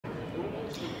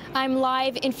I'm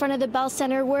live in front of the Bell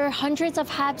Center where hundreds of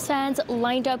Habs fans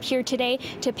lined up here today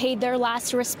to pay their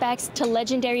last respects to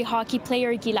legendary hockey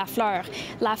player Guy Lafleur.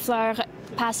 Lafleur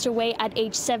passed away at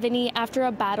age 70 after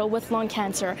a battle with lung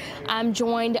cancer. I'm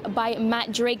joined by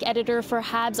Matt Drake, editor for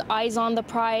Habs Eyes on the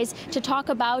Prize, to talk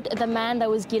about the man that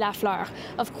was Guy Lafleur.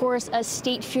 Of course, a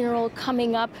state funeral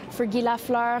coming up for Guy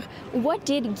Lafleur. What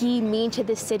did Guy mean to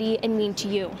this city and mean to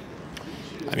you?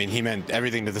 I mean, he meant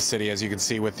everything to the city, as you can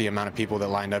see with the amount of people that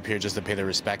lined up here just to pay their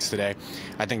respects today.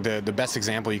 I think the best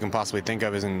example you can possibly think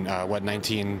of is in,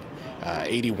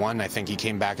 1981, I think he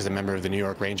came back as a member of the New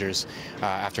York Rangers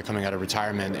after coming out of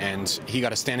retirement, and he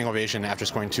got a standing ovation after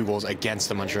scoring 2 goals against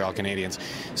the Montreal Canadiens.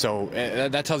 So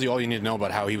that tells you all you need to know about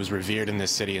how he was revered in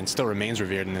this city and still remains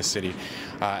revered in this city.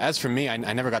 As for me, I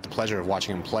never got the pleasure of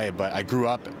watching him play, but I grew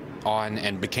up on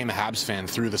and became a Habs fan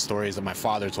through the stories that my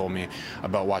father told me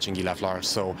about watching Guy Lafleur.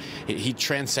 So he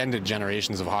transcended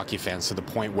generations of hockey fans to the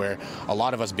point where a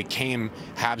lot of us became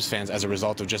Habs fans as a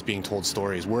result of just being told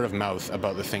stories, word of mouth,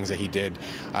 about the things that he did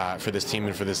for this team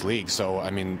and for this league. So,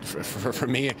 I mean, for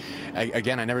me,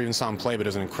 again, I never even saw him play, but it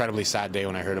was an incredibly sad day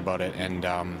when I heard about it. And,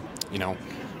 you know,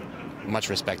 much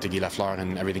respect to Guy Lafleur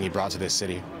and everything he brought to this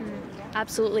city.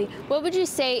 Absolutely. What would you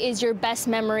say is your best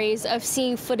memories of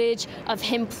seeing footage of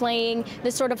him playing,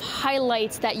 the sort of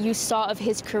highlights that you saw of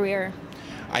his career?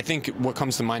 I think what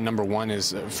comes to mind, number one,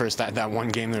 is first that one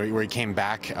game where he came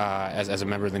back as a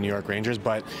member of the New York Rangers.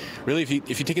 But really, if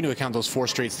you take into account those 4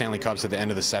 straight Stanley Cups at the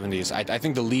end of the 70s, I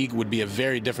think the league would be a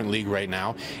very different league right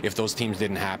now if those teams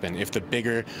didn't happen. If the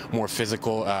bigger, more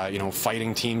physical,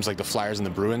 fighting teams like the Flyers and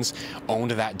the Bruins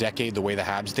owned that decade the way the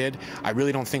Habs did, I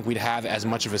really don't think we'd have as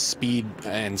much of a speed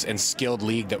and skilled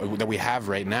league that we have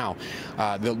right now.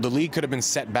 The league could have been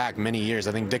set back many years.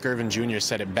 I think Dick Irvin Jr.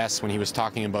 said it best when he was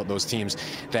talking about those teams,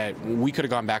 that we could have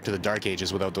gone back to the dark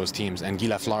ages without those teams, and Guy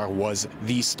Lafleur was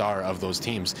the star of those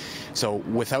teams. So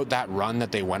without that run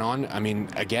that they went on, I mean,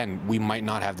 again, we might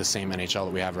not have the same NHL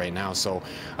that we have right now. So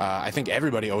I think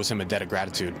everybody owes him a debt of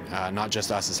gratitude, not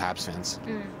just us as Habs fans.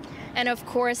 And of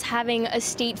course, having a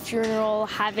state funeral,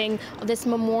 having this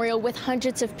memorial with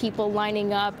hundreds of people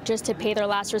lining up just to pay their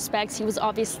last respects. He was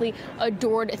obviously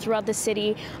adored throughout the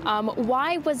city.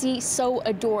 Why was he so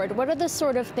adored? What are the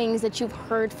sort of things that you've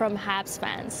heard from Habs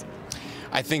fans?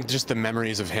 I think just the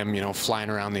memories of him, flying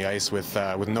around the ice with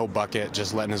no bucket,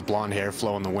 just letting his blonde hair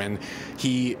flow in the wind.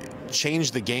 He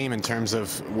changed the game in terms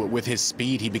of with his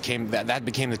speed. He became that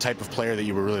became the type of player that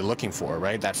you were really looking for,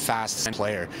 right? That fast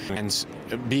player, and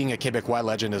being a Quebecois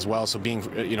legend as well. So being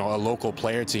a local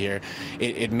player to here,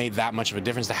 it made that much of a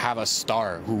difference to have a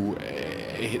star who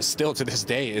still to this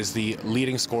day is the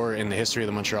leading scorer in the history of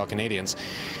the Montreal Canadiens.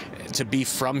 To be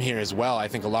from here as well, I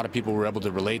think a lot of people were able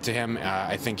to relate to him.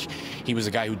 I think he was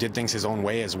a guy who did things his own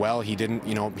way as well. He didn't,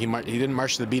 he didn't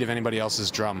march to the beat of anybody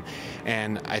else's drum,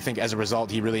 and I think as a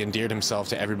result, he really endeared himself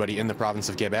to everybody in the province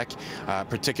of Quebec,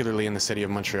 particularly in the city of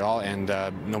Montreal. And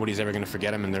nobody's ever going to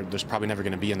forget him, and there's probably never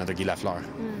going to be another Guy Lafleur.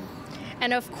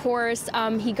 And of course,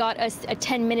 he got a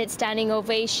 10-minute standing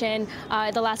ovation,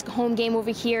 the last home game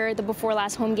over here, the before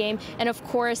last home game. And of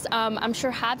course, I'm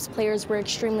sure Habs players were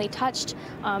extremely touched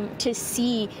to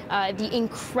see the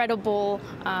incredible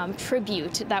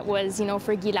tribute that was,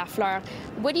 for Guy Lafleur.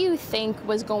 What do you think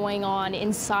was going on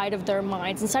inside of their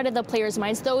minds, inside of the players'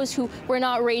 minds, those who were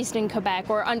not raised in Quebec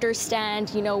or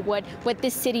understand, what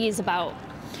this city is about?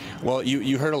 Well,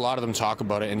 you heard a lot of them talk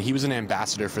about it, and he was an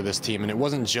ambassador for this team, and it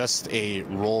wasn't just a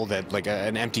role that, like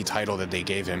an empty title that they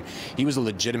gave him. He was a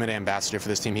legitimate ambassador for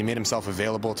this team. He made himself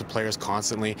available to players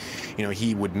constantly.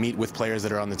 He would meet with players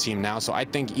that are on the team now. So I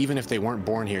think even if they weren't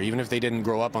born here, even if they didn't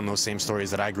grow up on those same stories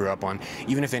that I grew up on,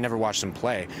 even if they never watched him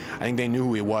play, I think they knew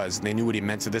who he was. They knew what he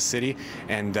meant to this city,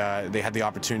 and they had the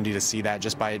opportunity to see that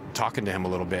just by talking to him a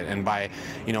little bit and by,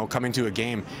 coming to a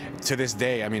game. To this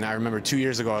day, I mean, I remember 2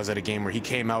 years ago I was at a game where he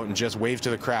came out and just waved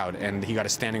to the crowd, and he got a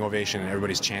standing ovation, and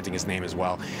everybody's chanting his name as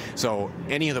well. So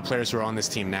any of the players who are on this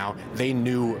team now, they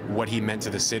knew what he meant to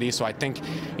the city. So I think,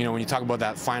 when you talk about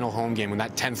that final home game, when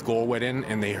that 10th goal went in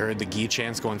and they heard the Guy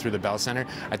chants going through the Bell Center,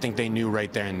 I think they knew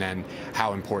right there and then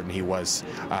how important he was,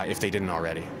 if they didn't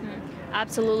already.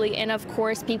 Absolutely, and of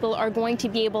course, people are going to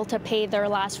be able to pay their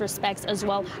last respects as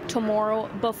well tomorrow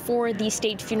before the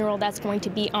state funeral that's going to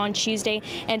be on Tuesday.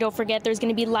 And don't forget, there's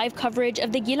going to be live coverage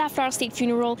of the Guy Lafleur state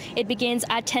funeral. It begins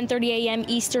at 10:30 a.m.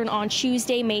 Eastern on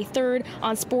Tuesday, May 3rd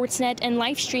on Sportsnet and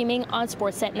live streaming on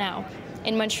Sportsnet Now.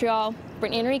 In Montreal,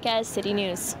 Brittany Henriques, City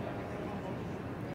News.